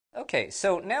Okay,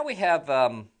 so now we have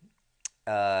a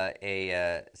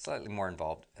slightly more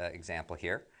involved example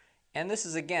here. And this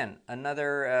is, again,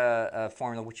 another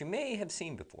formula which you may have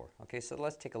seen before. Okay, so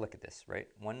let's take a look at this, right?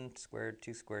 1 squared,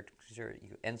 2 squared,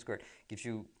 n squared gives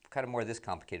you kind of more of this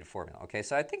complicated formula. Okay,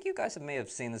 so I think you guys may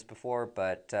have seen this before,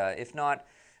 but if not,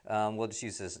 we'll just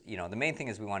use this. You know, the main thing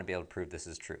is we want to be able to prove this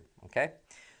is true. Okay,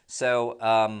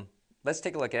 so let's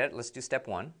take a look at it. Let's do step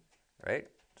 1, right?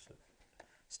 So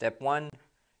step 1,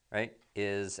 right,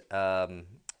 is n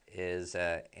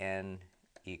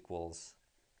equals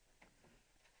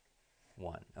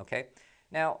 1. Okay.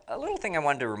 Now, a little thing I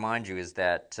wanted to remind you is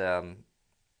that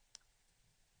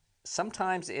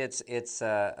sometimes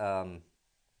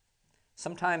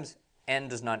sometimes n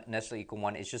does not necessarily equal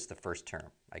 1. It's just the first term,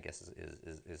 I guess,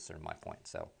 is sort of my point.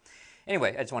 So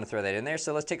anyway, I just want to throw that in there.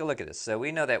 So let's take a look at this. So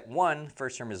we know that 1,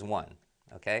 first term is 1.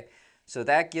 Okay. So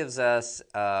that gives us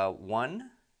 1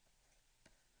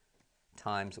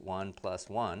 times 1 plus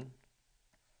 1,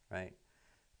 right,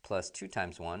 plus 2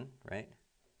 times 1, right,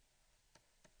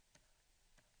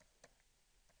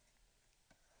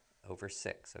 over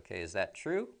 6. Okay, is that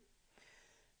true?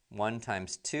 1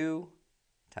 times 2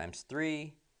 times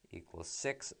 3 equals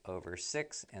 6 over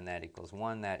 6, and that equals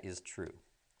 1. That is true.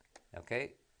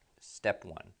 Okay, step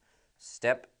 1.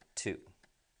 Step 2.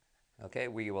 Okay,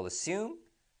 we will assume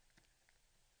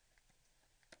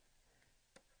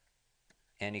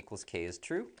n equals k is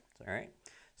true. All right,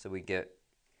 so we get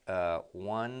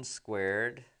 1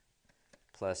 squared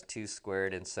plus 2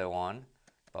 squared and so on,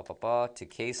 to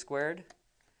k squared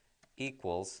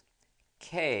equals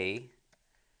k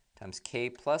times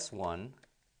k plus 1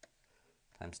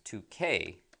 times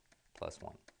 2k plus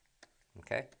 1.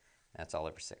 Okay, that's all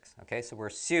over 6. Okay, so we're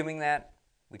assuming that.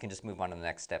 We can just move on to the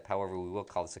next step. However, we will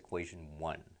call this equation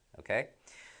 1. Okay,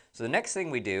 so the next thing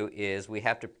we do is we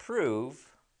have to prove,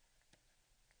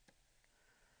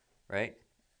 right,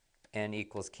 n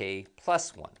equals k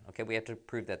plus 1. Okay, we have to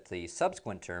prove that the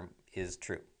subsequent term is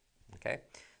true. Okay,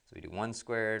 so we do 1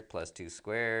 squared plus 2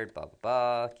 squared, blah, blah,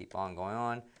 blah, keep on going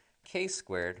on, k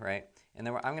squared, right, and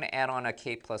then I'm going to add on a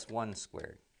k plus 1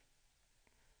 squared,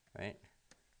 right,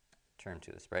 term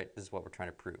to this, right, this is what we're trying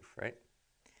to prove, right,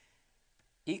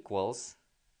 equals,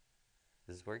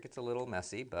 this is where it gets a little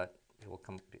messy, but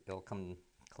it'll come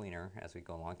cleaner as we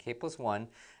go along, k plus 1,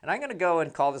 and I'm going to go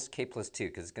and call this k plus 2,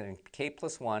 because it's going to k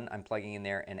plus 1, I'm plugging in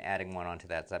there and adding 1 onto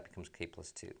that, so that becomes k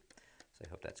plus 2. So I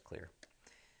hope that's clear.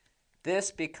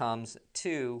 This becomes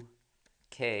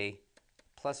 2k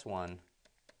plus 1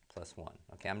 plus 1.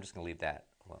 Okay, I'm just going to leave that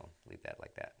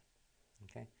like that.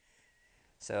 Okay,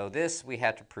 so this we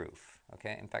have to prove.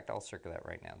 Okay, in fact, I'll circle that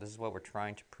right now. This is what we're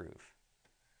trying to prove.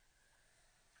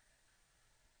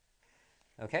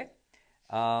 Okay,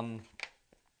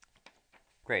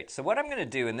 great. So what I'm going to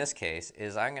do in this case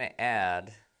is I'm going to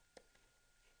add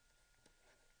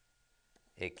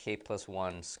a k plus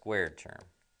 1 squared term.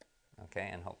 Okay,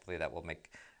 and hopefully that will make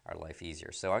our life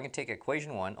easier. So I'm going to take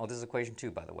equation 1. Oh, this is equation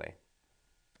 2, by the way.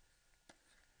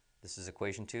 This is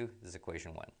equation 2. This is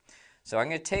equation 1. So I'm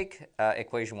going to take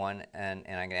equation 1 and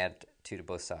I'm going to add 2 to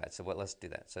both sides. So let's do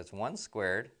that. So it's 1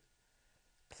 squared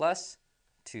plus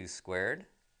 2 squared,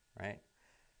 right,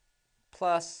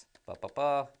 plus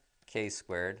k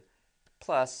squared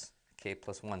plus k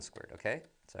plus 1 squared. Okay,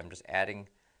 so I'm just adding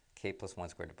k plus 1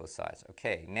 squared to both sides.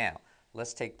 Okay, now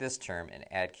let's take this term and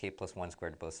add k plus 1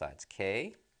 squared to both sides.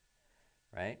 K,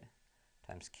 right,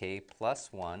 times k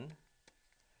plus 1,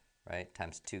 right,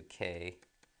 times 2k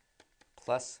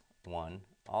plus 1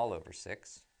 all over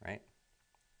 6, right,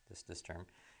 this term.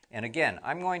 And again,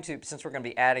 I'm going to, since we're going to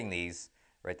be adding these,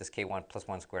 right, this k1 plus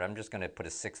 1 squared, I'm just going to put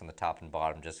a 6 on the top and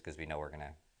bottom just because we know we're going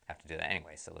to have to do that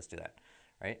anyway, so let's do that.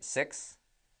 Right, 6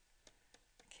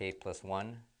 k plus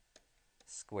 1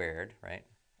 squared, right,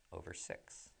 over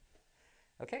 6.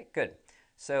 Okay, good.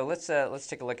 So let's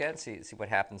take a look at it and see what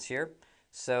happens here.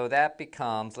 So that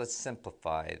becomes, let's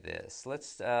simplify this. Let's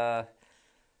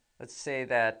say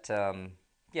that,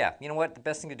 yeah, you know what? The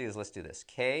best thing to do is let's do this.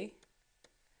 K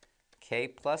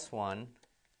plus 1,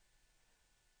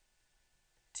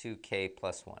 2k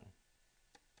plus 1.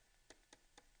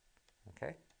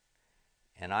 Okay?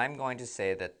 And I'm going to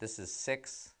say that this is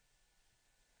 6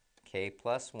 k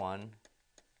plus 1,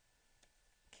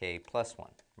 k plus 1,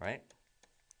 right?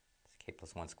 It's k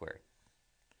plus 1 squared.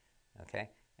 Okay?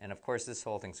 And of course, this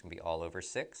whole thing's going to be all over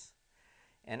 6.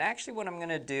 And actually what I'm going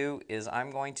to do is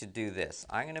I'm going to do this.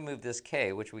 I'm going to move this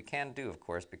k, which we can do, of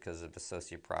course, because of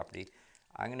associative property.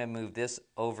 I'm going to move this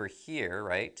over here,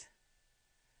 right?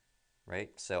 Right?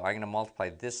 So I'm going to multiply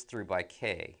this through by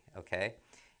k, okay?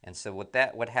 And so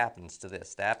what happens to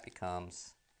this? That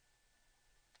becomes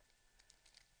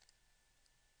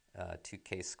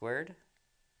 2k squared,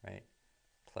 right,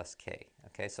 plus k.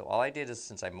 Okay, so all I did is,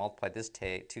 since I multiplied this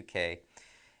 2k,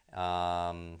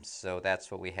 so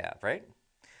that's what we have, right?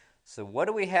 So what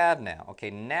do we have now?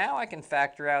 Okay, now I can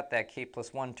factor out that k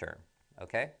plus 1 term,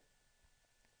 okay?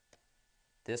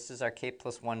 This is our k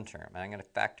plus 1 term, and I'm going to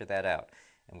factor that out.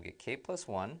 And we get k plus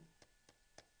 1,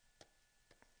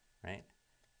 right?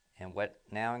 And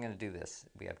now I'm going to do this.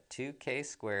 We have 2k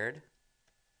squared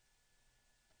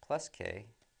plus k,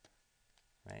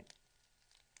 right?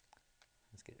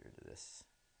 Let's get rid of this.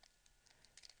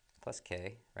 Plus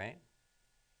k, right?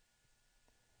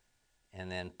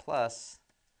 And then plus,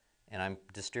 and I'm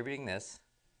distributing this,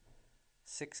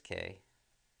 6k,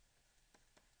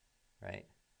 right?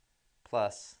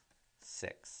 Plus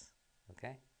 6,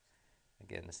 okay?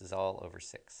 Again, this is all over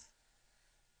 6.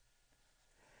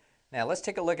 Now let's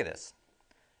take a look at this.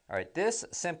 All right, this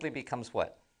simply becomes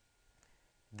what?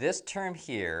 This term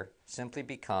here simply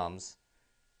becomes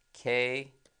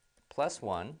k plus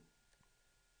 1,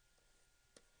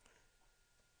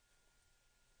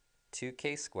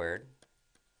 2k squared,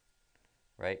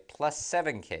 right, plus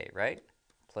 7k, right?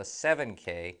 Plus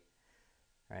 7k,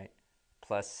 right,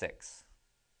 plus 6.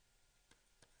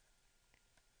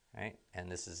 Right? And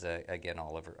this is, again,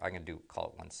 all over. I'm going to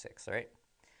call it 1/6, all right?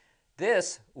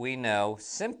 This, we know,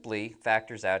 simply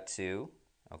factors out to,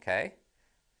 okay,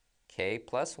 k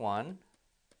plus 1.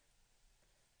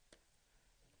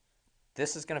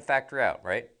 This is going to factor out,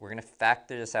 right? We're going to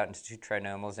factor this out into two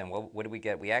trinomials, and what do we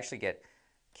get? We actually get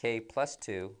k plus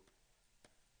 2,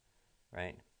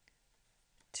 right,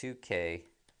 2k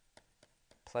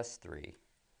plus 3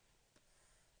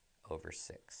 over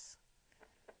 6.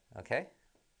 Okay?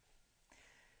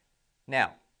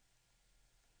 Now,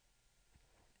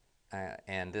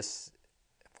 and this,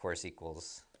 of course,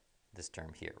 equals this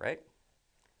term here, right?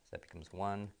 So that becomes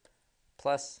 1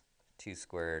 plus 2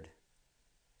 squared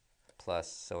plus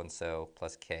so-and-so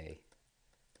plus k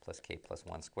plus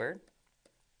 1 squared.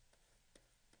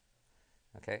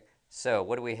 Okay, so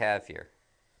what do we have here?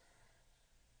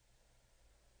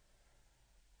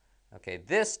 Okay,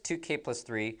 this 2k plus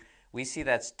 3, we see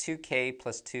that's 2k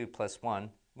plus 2 plus 1.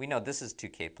 We know this is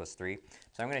 2k plus 3,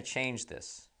 so I'm going to change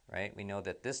this, right? We know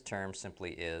that this term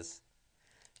simply is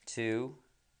 2k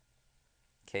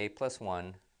plus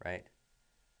 1, right,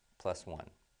 plus 1.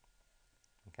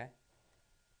 Okay?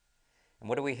 And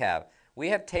what do we have? We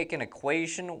have taken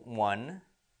equation 1,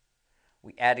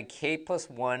 we added k plus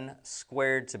 1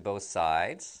 squared to both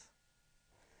sides.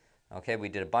 Okay, we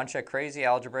did a bunch of crazy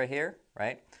algebra here,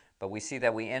 right? But we see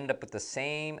that we end up with the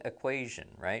same equation,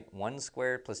 right? 1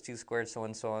 squared plus 2 squared, so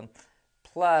on,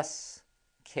 plus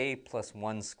k plus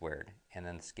 1 squared. And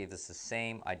then this gave us the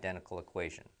same identical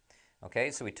equation.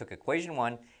 Okay, so we took equation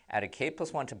 1, added k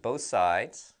plus 1 to both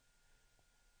sides,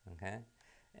 okay?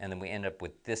 And then we end up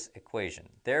with this equation.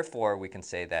 Therefore, we can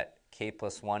say that k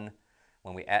plus 1,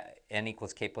 when we add n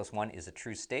equals k plus 1, is a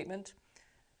true statement.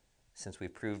 Since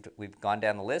we've gone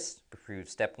down the list, we proved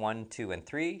step 1, 2, and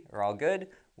 3 are all good.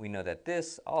 We know that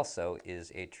this also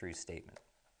is a true statement.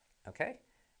 Okay?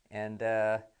 And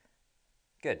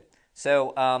good.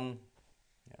 So, let me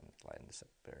line this up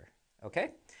there.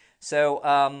 Okay? So,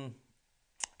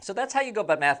 so that's how you go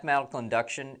about mathematical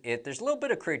induction. There's a little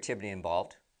bit of creativity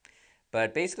involved.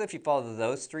 But basically, if you follow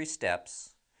those 3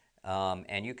 steps,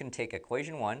 and you can take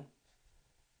equation 1,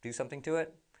 do something to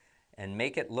it, and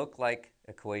make it look like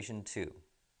equation 2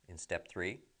 in step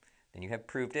 3, then you have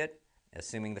proved it,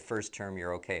 assuming the first term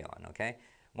you're okay on, okay?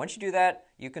 Once you do that,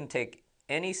 you can take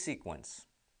any sequence,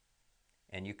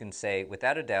 and you can say,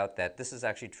 without a doubt, that this is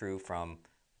actually true from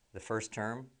the first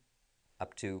term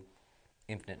up to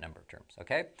infinite number of terms,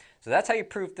 okay? So that's how you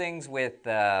prove things with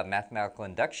mathematical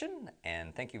induction,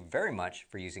 and thank you very much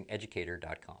for using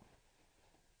Educator.com.